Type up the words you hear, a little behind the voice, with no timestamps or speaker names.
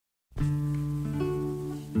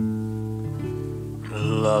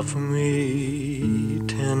Love me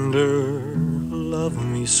tender, love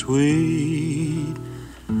me sweet,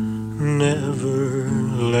 never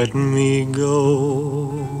let me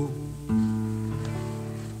go.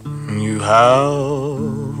 You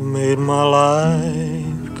have made my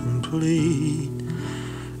life complete,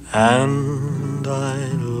 and I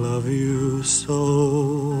love you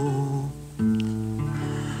so.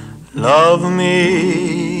 Love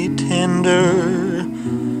me tender,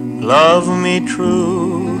 love me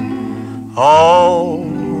true, all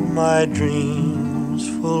my dreams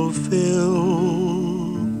fulfill.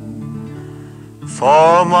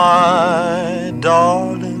 For my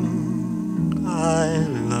darling, I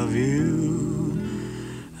love you,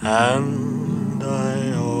 and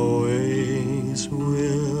I always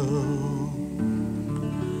will.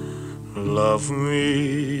 Love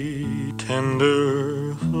me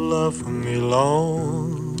tender, love me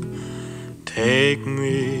long, take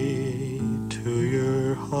me to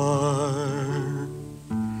your heart,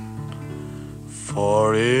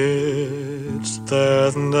 for it's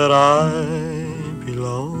there that I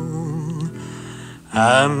belong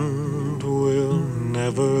and will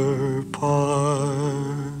never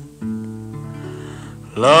part.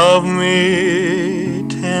 Love me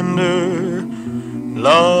tender,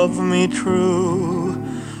 love me true,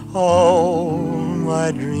 all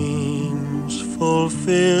my dreams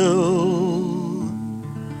fulfill.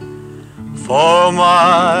 For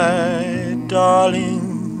my darling,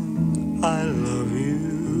 I love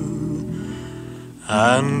you,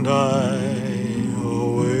 and I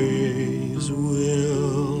always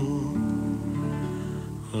will.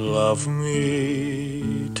 Love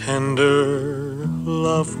me tender,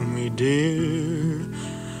 love me dear,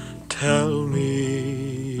 tell me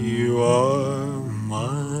you are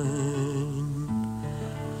mine.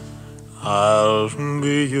 I'll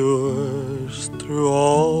be yours through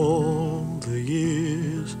all the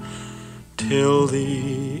years, till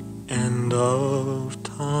the end of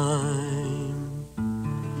time.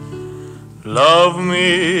 Love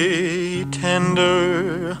me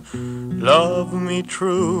tender, love me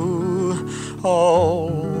true,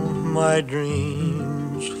 all my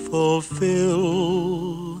dreams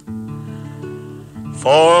fulfill.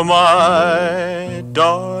 For my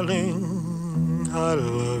darling, I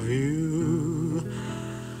love you,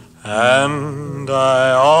 and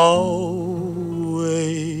I always